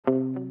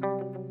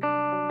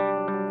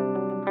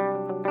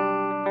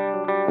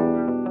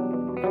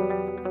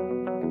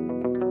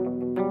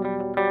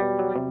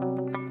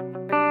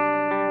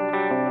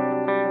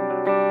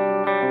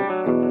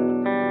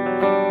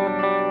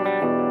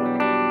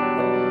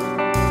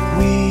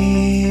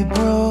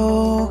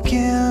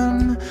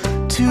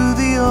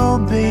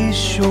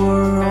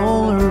seashore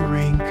roller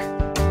rink,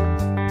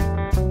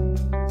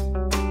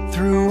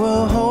 through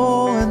a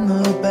hole in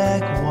the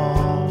back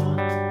wall,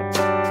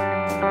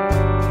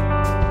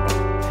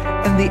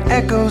 and the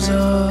echoes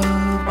of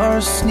our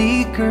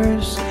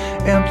sneakers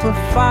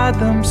amplified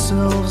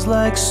themselves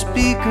like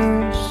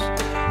speakers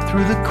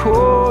through the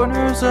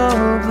corners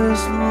of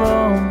this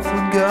long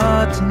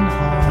forgotten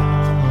hall.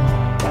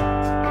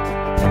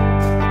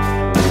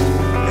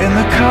 And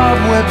the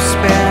cobwebs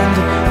spanned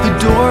the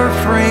door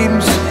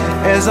frames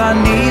as I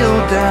kneel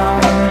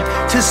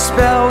down to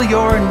spell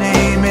your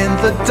name in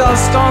the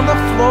dust on the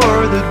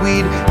floor that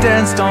we'd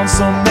danced on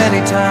so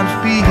many times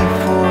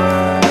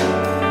before.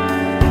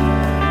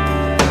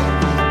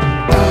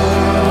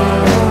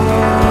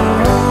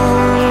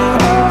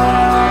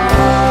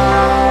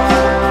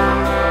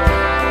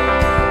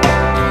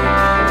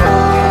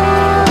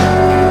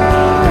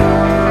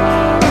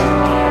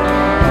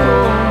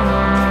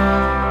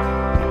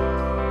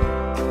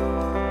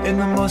 And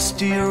the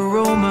musty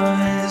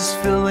aroma is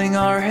filling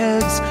our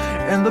heads,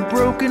 and the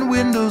broken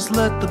windows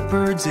let the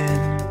birds in.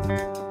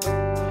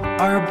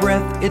 Our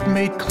breath, it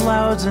made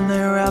clouds, and they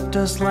wrapped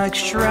us like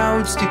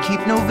shrouds to keep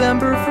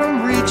November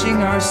from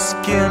reaching our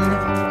skin.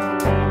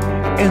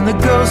 And the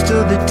ghost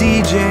of the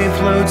DJ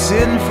floats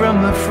in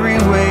from the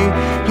freeway.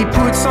 He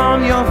puts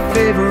on your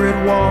favorite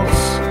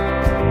waltz.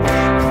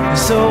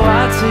 So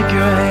I take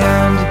your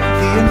hand,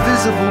 the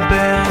invisible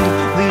band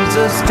leaves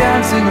us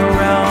dancing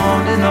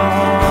around in the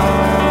hall.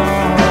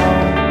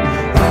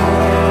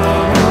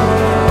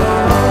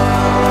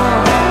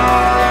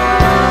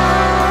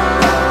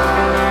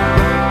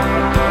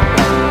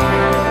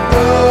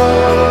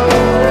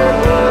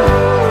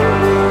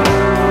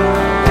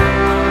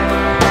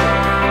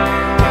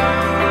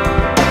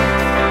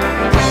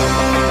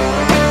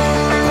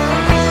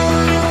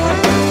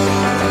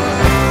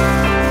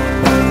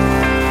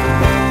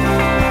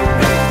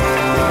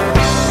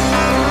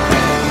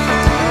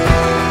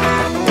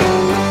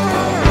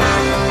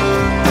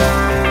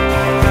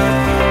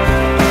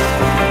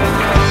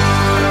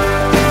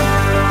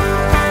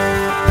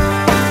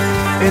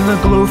 And the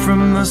glow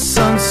from the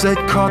sunset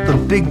caught the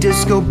big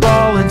disco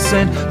ball and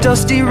sent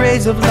dusty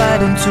rays of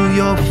light into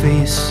your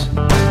face.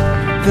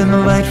 Then the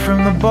light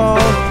from the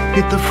ball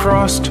hit the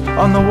frost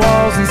on the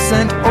walls and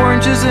sent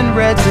oranges and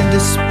reds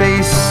into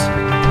space.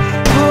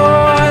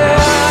 Boy,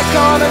 I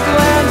caught a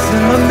glance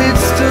in the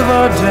midst of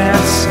our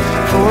dance.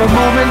 For a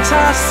moment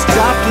I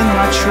stopped in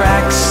my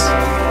tracks,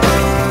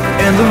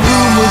 and the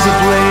room was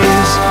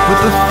ablaze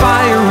with the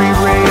fiery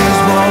rays,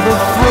 while the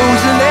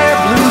frozen air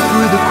blew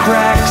through the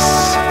cracks.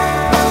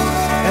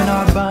 And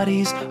our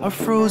bodies are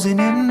frozen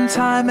in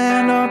time,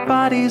 and our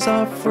bodies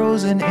are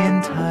frozen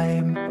in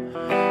time.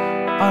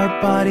 Our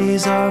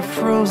bodies are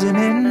frozen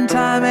in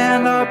time,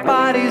 and our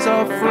bodies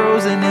are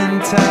frozen in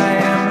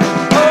time.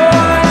 Oh,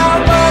 our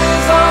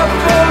bodies are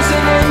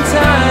frozen in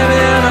time,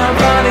 and our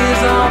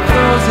bodies are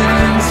frozen